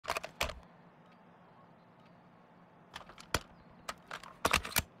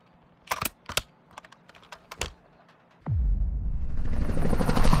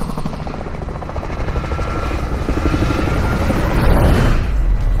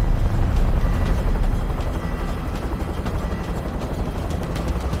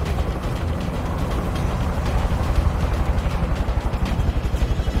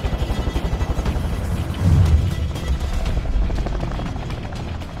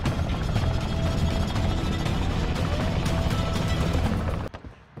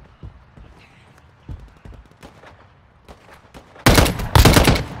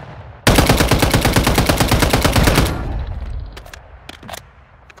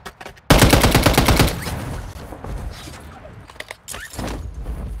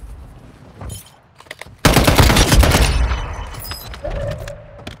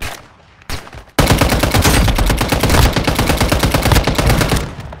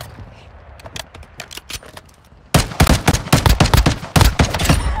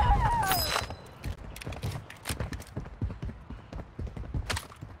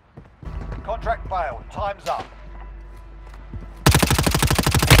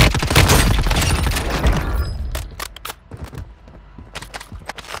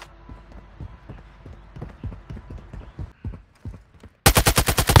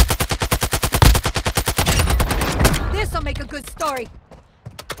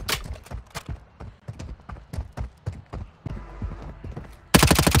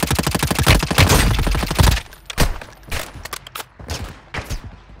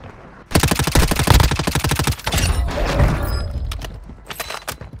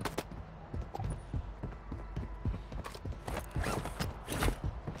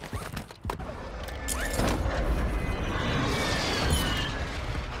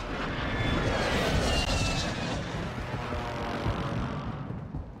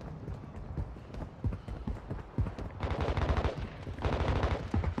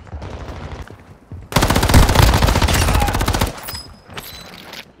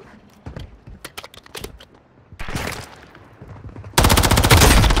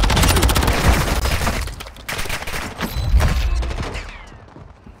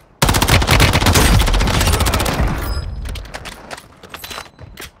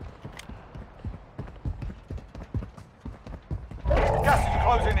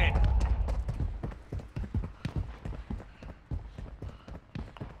closing in.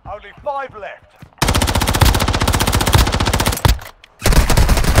 Only 5 left.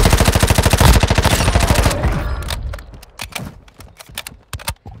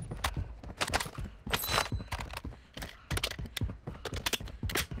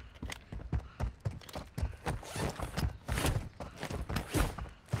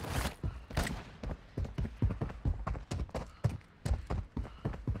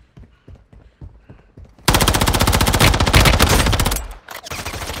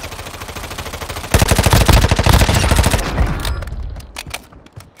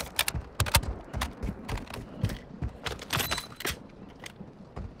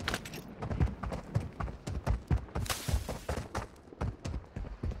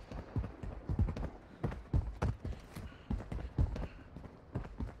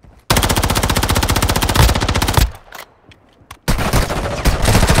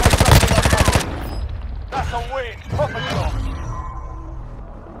 That's a win. Proper job.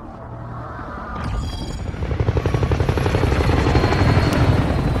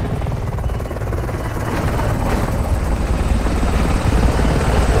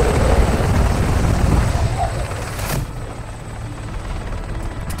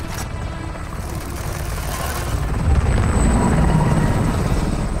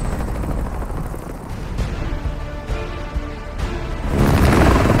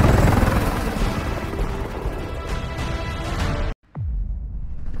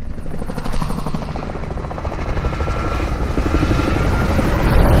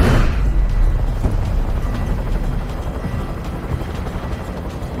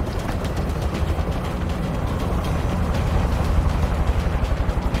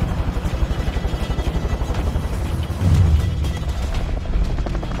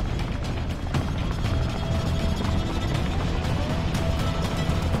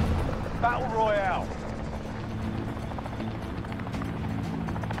 Battle Royale.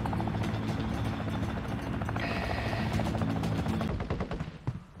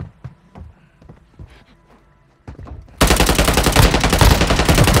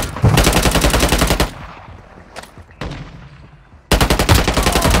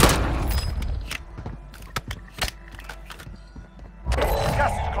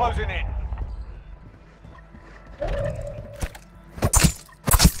 Gas is closing in.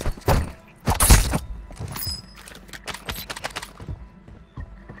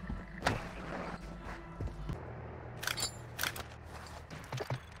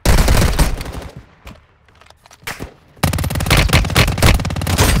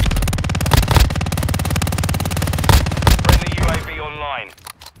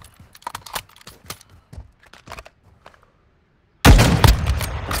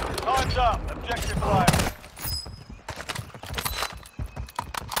 Time's up. Objective fire.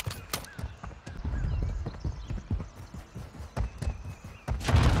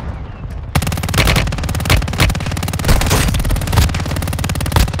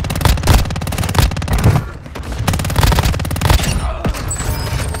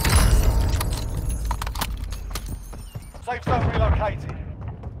 Safe zone relocated.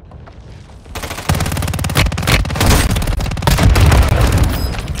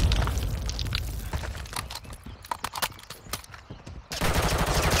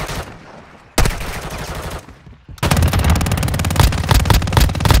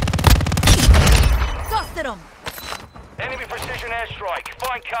 Enemy precision airstrike.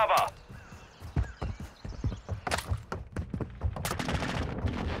 Find cover.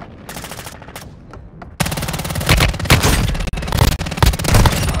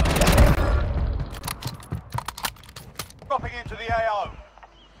 Dropping into the AO.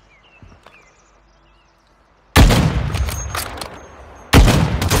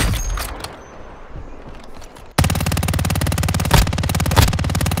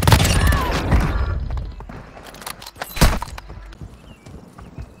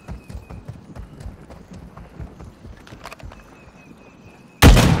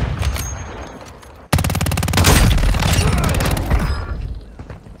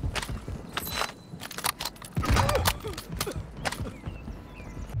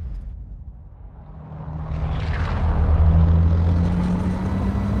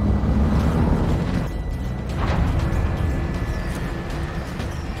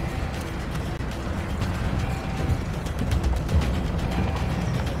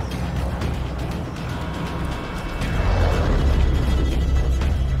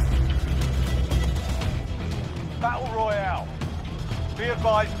 Battle Royale. Be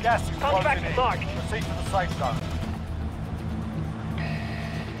advised, gas is closing in. Proceed to the safe zone.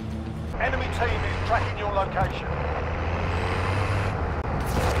 Enemy team is tracking your location.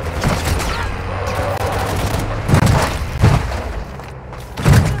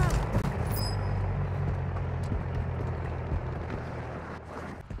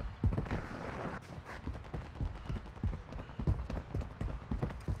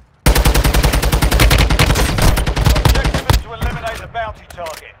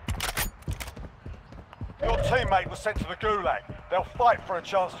 teammate was sent to the Gulag. They'll fight for a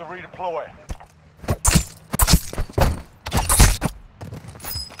chance to redeploy.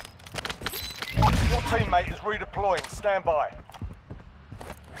 Your teammate is redeploying. Stand by.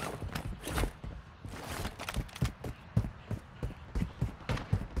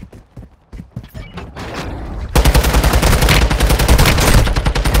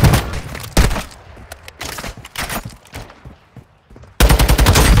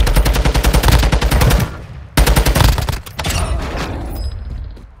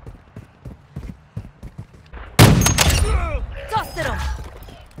 Dusted him!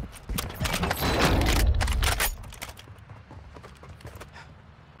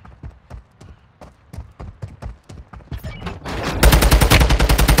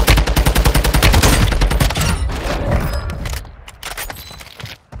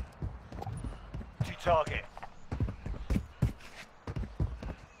 Target.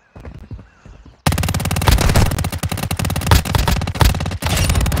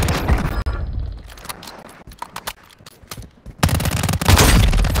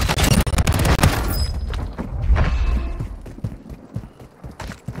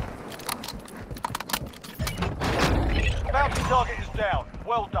 Bounty target is down.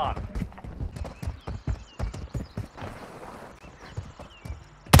 Well done.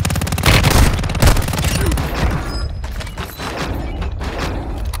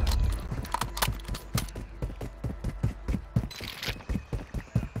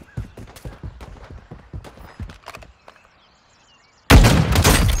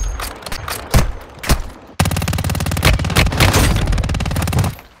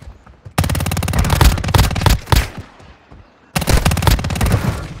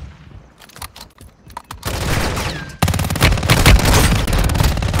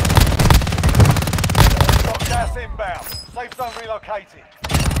 Inbound. Safe zone relocated.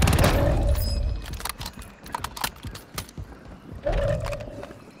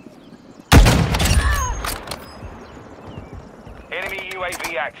 Enemy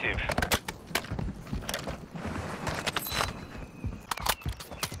UAV active.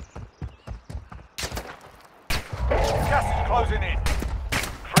 Gas is closing in.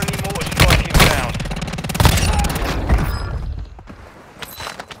 Friendly mortar strike inbound.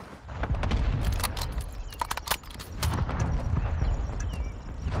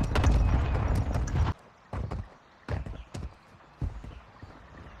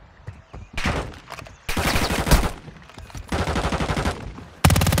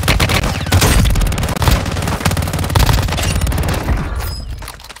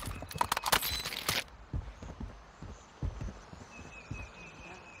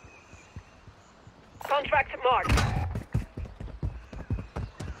 Contract marked. Be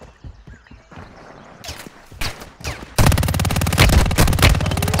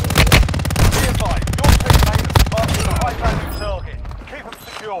advised, your teammate has marked a high-value target. Keep them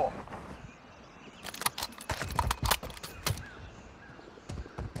secure.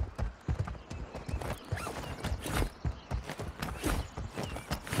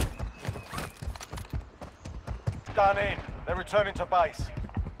 Done in. They're returning to base.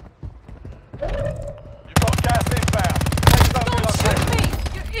 You've got gas inbound. Safe zone Don't shoot relocated. me,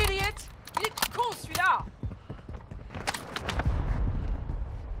 you idiot! Il est con celui-là!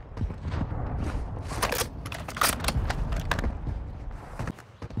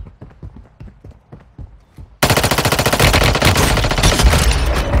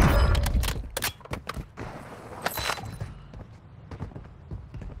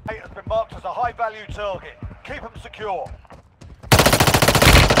 It has been marked as a high-value target. Keep them secure.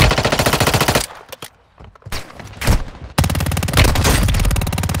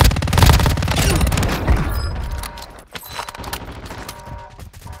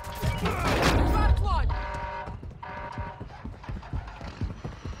 Dropped one!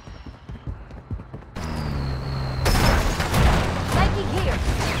 Nike here!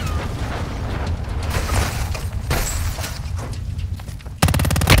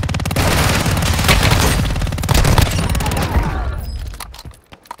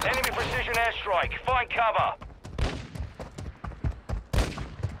 Enemy precision airstrike. Find cover.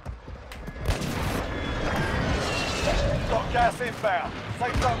 Got gas inbound.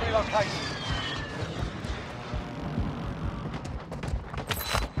 Safe zone relocated.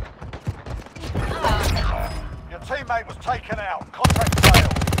 Your teammate was taken out. Contract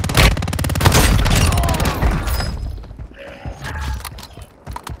failed.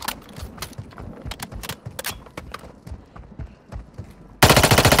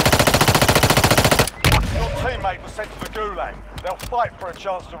 Your teammate was sent to the Gulag. They'll fight for a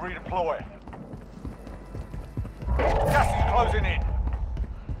chance to redeploy. Gas is closing in.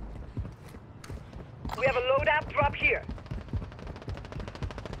 We have a loadout drop here.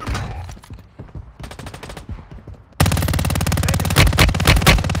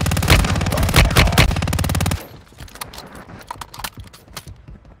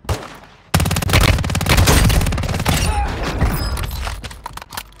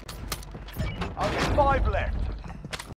 Only 5 left.